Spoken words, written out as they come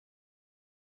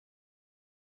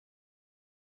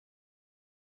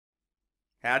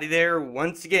Howdy there,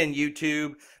 once again,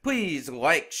 YouTube. Please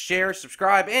like, share,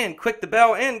 subscribe, and click the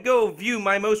bell, and go view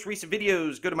my most recent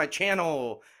videos. Go to my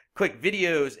channel, click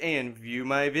videos, and view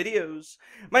my videos.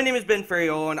 My name is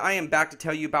Ferraiuolo, and I am back to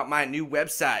tell you about my new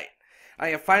website. I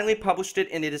have finally published it,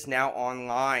 and it is now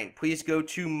online. Please go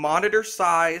to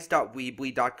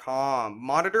monitorseis.weebly.com.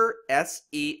 Monitor,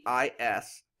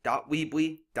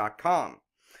 SEIS.weebly.com.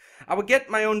 I will get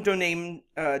my own domain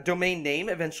name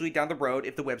eventually down the road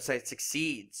if the website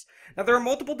succeeds. Now, there are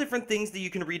multiple different things that you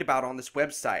can read about on this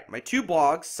website. My two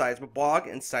blogs, Seismic Blog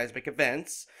and Seismic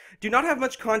Events, do not have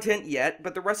much content yet,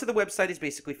 but the rest of the website is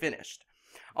basically finished.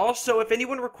 Also, if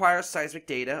anyone requires seismic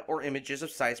data or images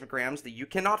of seismograms that you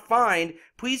cannot find,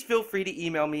 please feel free to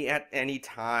email me at any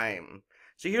time.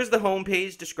 So here's the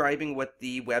homepage describing what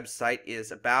the website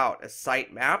is about. A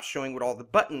site map showing what all the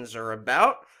buttons are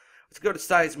about. Let's go to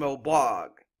Seismo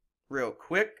Blog real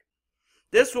quick.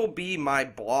 This will be my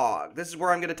blog. This is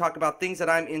where I'm going to talk about things that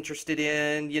I'm interested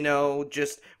in,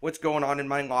 just what's going on in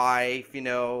my life,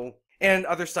 and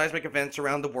other seismic events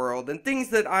around the world, and things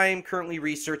that I'm currently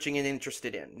researching and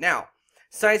interested in. Now,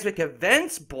 Seismic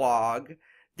Events blog,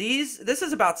 this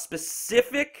is about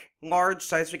specific large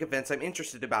seismic events I'm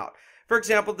interested about. For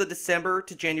example, the December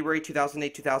to January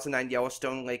 2008-2009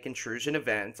 Yellowstone Lake intrusion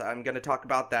event. I'm going to talk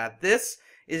about that. This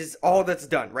is all that's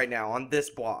done right now on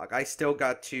this blog. I still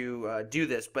got to do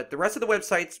this, but the rest of the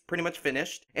website's pretty much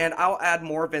finished, and I'll add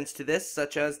more events to this,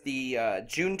 such as the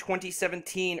June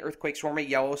 2017 earthquake swarm at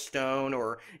Yellowstone,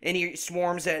 or any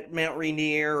swarms at Mount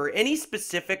Rainier, or any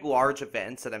specific large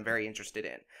events that I'm very interested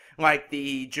in, like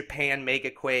the Japan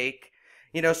megaquake.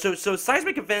 So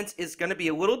Seismic Events is going to be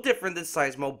a little different than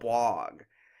Seismo Blog.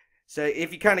 So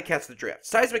if you kind of catch the drift.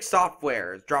 Seismic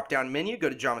Software, drop-down menu, go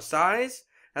to JAMA Size,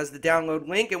 has the download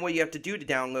link and what you have to do to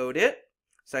download it.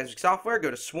 Seismic Software, go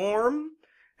to Swarm,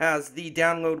 has the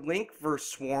download link for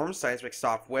Swarm Seismic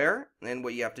Software, and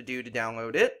what you have to do to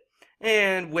download it.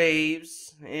 And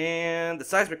Waves, and the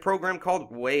seismic program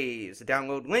called Waves, the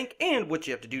download link, and what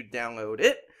you have to do to download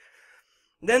it.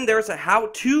 Then there's a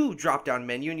how-to drop-down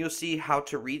menu, and you'll see how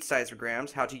to read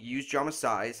seismograms, how to use JAMA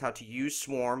Size, how to use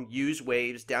Swarm, use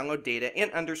Waves, download data, and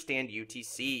understand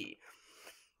UTC.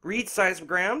 Read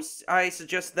seismograms. I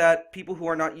suggest that people who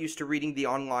are not used to reading the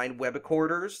online web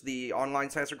recorders, the online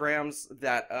seismograms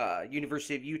that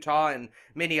University of Utah and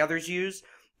many others use,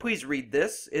 please read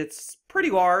this. It's pretty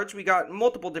large. We got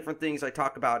multiple different things I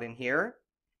talk about in here.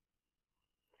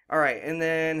 Alright, and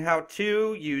then how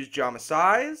to use JAMA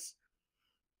Size.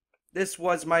 This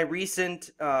was my recent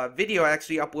video I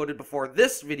actually uploaded before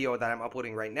this video that I'm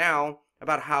uploading right now,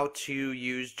 about how to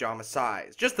use JAMA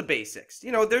Size. Just the basics.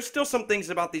 There's still some things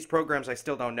about these programs I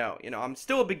still don't know. I'm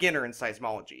still a beginner in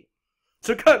seismology.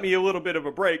 So cut me a little bit of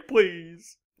a break,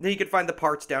 please. Then you can find the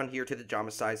parts down here to the JAMA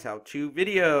Size how-to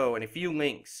video and a few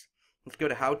links. Let's go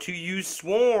to how to use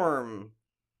Swarm.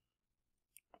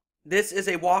 This is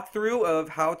a walkthrough of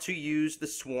how to use the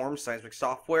Swarm seismic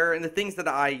software and the things that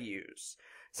I use.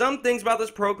 Some things about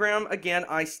this program, again,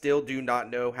 I still do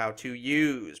not know how to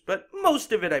use, but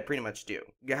most of it I pretty much do.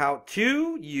 How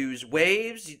to use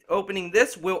Waves. Opening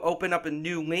this will open up a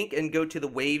new link and go to the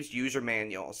Waves user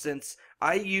manual. Since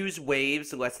I use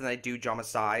Waves less than I do JAMA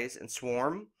Size and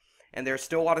Swarm, and there's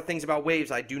still a lot of things about Waves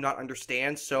I do not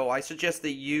understand, so I suggest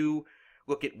that you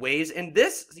look at Waves. And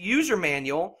this user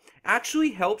manual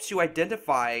actually helps you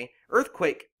identify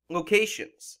earthquake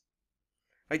locations.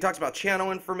 He talks about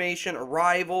channel information,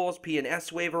 arrivals, P and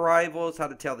S wave arrivals, how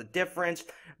to tell the difference,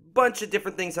 bunch of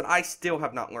different things that I still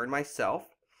have not learned myself.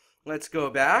 Let's go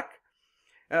back.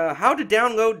 How to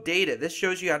download data. This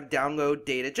shows you how to download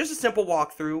data. Just a simple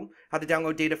walkthrough, how to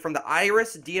download data from the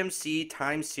IRIS DMC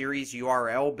time series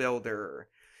URL builder.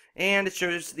 And it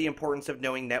shows the importance of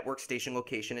knowing network station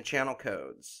location and channel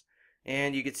codes.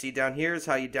 And you can see down here is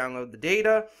how you download the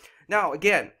data. Now,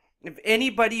 again, if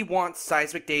anybody wants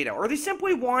seismic data, or they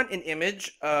simply want an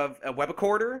image of a web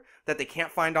recorder that they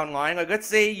can't find online, like let's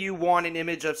say you want an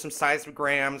image of some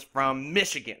seismograms from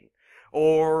Michigan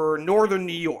or northern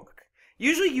New York.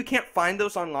 Usually you can't find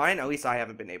those online, at least I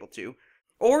haven't been able to.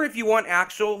 Or if you want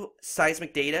actual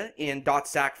seismic data in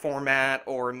 .sac format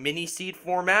or mini-seed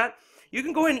format, you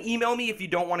can go ahead and email me if you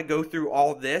don't want to go through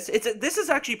all this. This is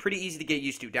actually pretty easy to get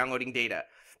used to, downloading data.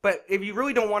 But if you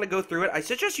really don't want to go through it, I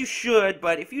suggest you should,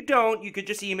 but if you don't, you could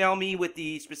just email me with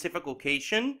the specific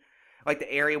location, like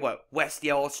the area, West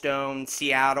Yellowstone,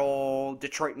 Seattle,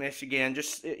 Detroit, Michigan.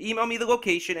 Just email me the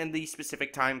location and the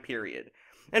specific time period.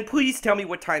 And please tell me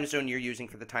what time zone you're using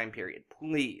for the time period,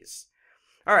 please.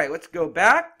 Alright, let's go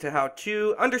back to how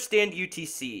to understand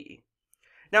UTC.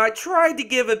 Now, I tried to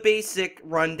give a basic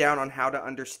rundown on how to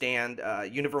understand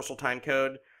universal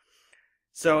timecode.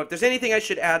 So if there's anything I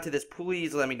should add to this,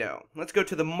 please let me know. Let's go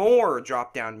to the More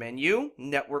drop-down menu,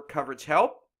 Network Coverage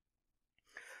Help.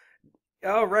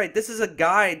 Alright, this is a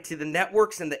guide to the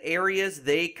networks and the areas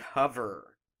they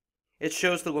cover. It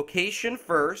shows the location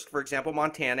first, for example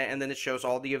Montana, and then it shows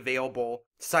all the available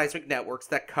seismic networks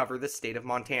that cover the state of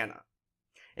Montana.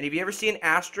 And if you ever see an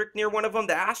asterisk near one of them,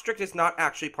 the asterisk is not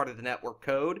actually part of the network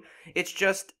code. It's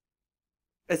just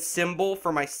a symbol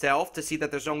for myself to see that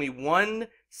there's only one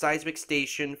seismic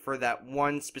station for that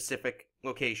one specific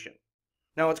location.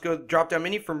 Now let's go drop down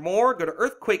menu for more, go to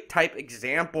earthquake type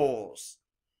examples.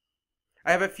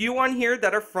 I have a few on here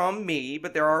that are from me,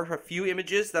 but there are a few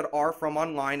images that are from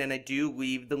online, and I do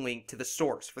leave the link to the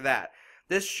source for that.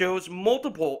 This shows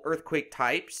multiple earthquake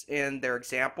types and their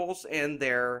examples and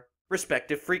their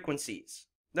respective frequencies.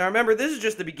 Now remember, this is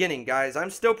just the beginning, guys.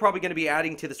 I'm still probably going to be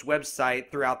adding to this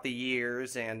website throughout the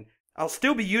years, and I'll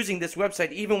still be using this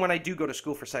website even when I do go to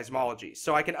school for seismology,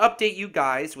 so I can update you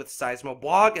guys with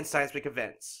Seismoblog and seismic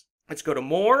events. Let's go to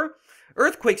more.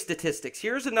 Earthquake statistics.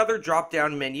 Here's another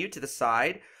drop-down menu to the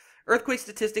side. Earthquake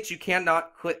statistics you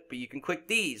cannot click, but you can click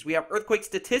these. We have earthquake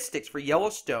statistics for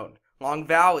Yellowstone, Long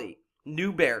Valley,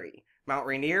 Newberry, Mount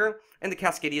Rainier, and the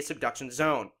Cascadia subduction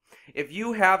zone. If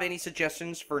you have any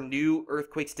suggestions for new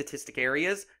earthquake statistic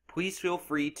areas, please feel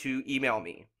free to email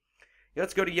me.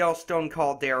 Let's go to Yellowstone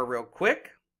Caldera real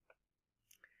quick.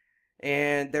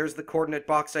 And there's the coordinate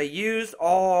box I used.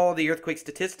 All the earthquake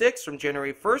statistics from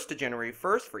January 1st to January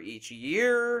 1st for each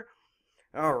year.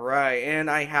 Alright, and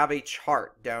I have a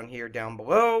chart down here down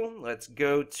below. Let's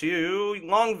go to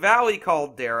Long Valley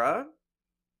Caldera.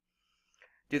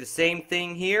 Do the same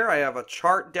thing here. I have a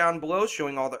chart down below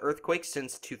showing all the earthquakes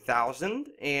since 2000,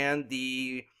 and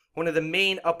one of the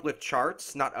main one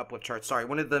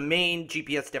of the main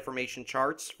GPS deformation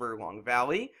charts for Long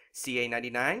Valley,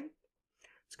 CA99.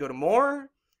 Let's go to more.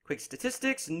 Quick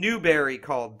statistics, Newberry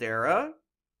Caldera,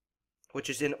 which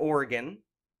is in Oregon.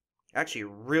 Actually, a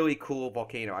really cool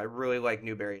volcano. I really like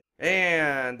Newberry.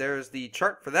 And there's the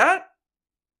chart for that.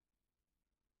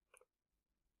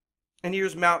 And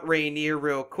here's Mount Rainier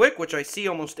real quick, which I see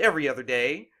almost every other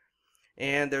day.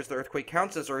 And there's the earthquake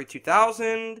counts as early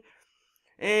 2000.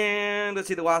 And let's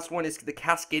see, the last one is the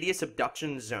Cascadia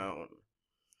subduction zone.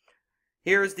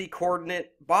 Here's the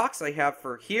coordinate box I have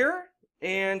for here.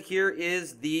 And here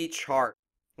is the chart.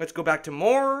 Let's go back to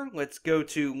more. Let's go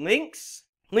to links.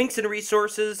 Links and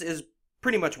resources is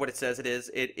pretty much what it says it is.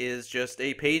 It is just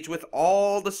a page with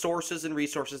all the sources and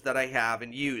resources that I have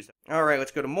and use. Alright,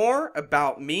 let's go to more.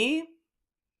 About me.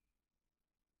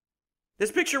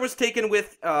 This picture was taken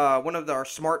with one of our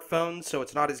smartphones, so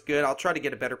it's not as good. I'll try to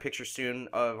get a better picture soon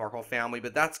of our whole family,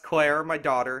 but that's Claire, my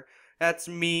daughter. That's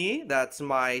me. That's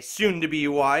my soon-to-be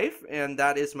wife, and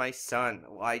that is my son,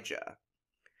 Elijah.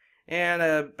 And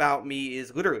about me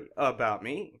is literally about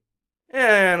me.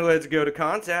 And let's go to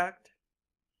contact.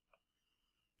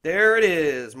 There it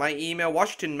is. My email,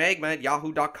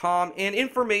 washingtonmagma@yahoo.com, and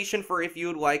information for if you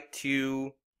would like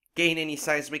to gain any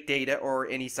seismic data or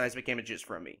any seismic images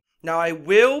from me. Now, I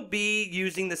will be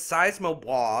using the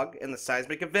Seismoblog and the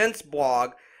Seismic Events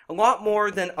blog a lot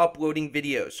more than uploading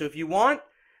videos. So if you want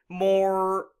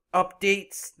more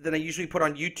updates than I usually put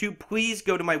on YouTube, please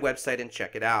go to my website and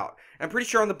check it out. I'm pretty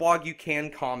sure on the blog you can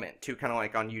comment too, kind of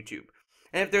like on YouTube.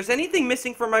 And if there's anything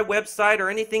missing from my website or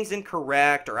anything's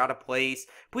incorrect or out of place,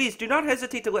 please do not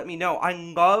hesitate to let me know. I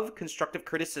love constructive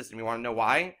criticism. You want to know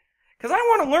why? Because I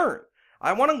want to learn.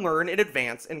 I want to learn and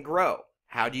advance and grow.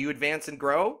 How do you advance and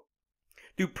grow?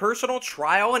 Through personal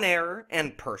trial and error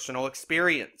and personal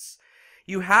experience.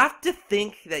 You have to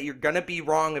think that you're going to be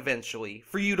wrong eventually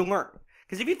for you to learn.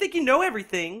 Because if you think you know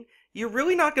everything, you're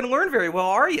really not going to learn very well,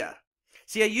 are you?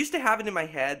 See, I used to have it in my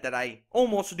head that I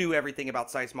almost knew everything about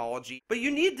seismology, but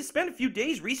you need to spend a few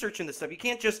days researching this stuff. You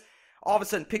can't just all of a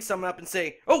sudden pick something up and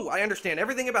say, oh, I understand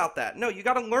everything about that. No, you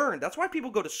got to learn. That's why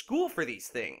people go to school for these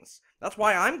things. That's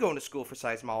why I'm going to school for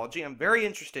seismology. I'm very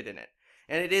interested in it.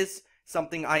 And it is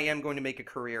something I am going to make a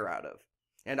career out of.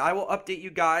 And I will update you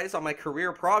guys on my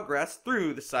career progress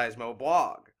through the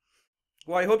Seismoblog.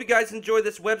 Well, I hope you guys enjoy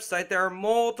this website. There are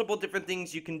multiple different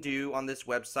things you can do on this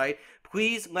website.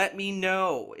 Please let me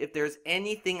know if there's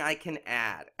anything I can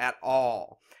add at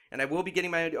all. And I will be getting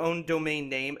my own domain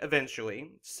name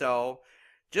eventually. So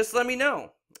just let me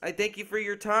know. I thank you for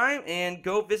your time, and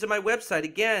go visit my website.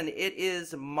 Again, it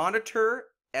is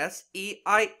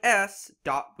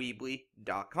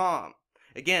monitorseis.weebly.com.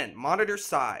 Again,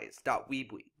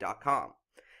 monitorsize.weebly.com.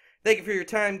 Thank you for your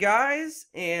time, guys,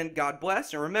 and God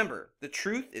bless. And remember, the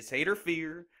truth is hate or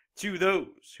fear. to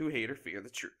those who hate or fear the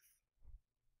truth.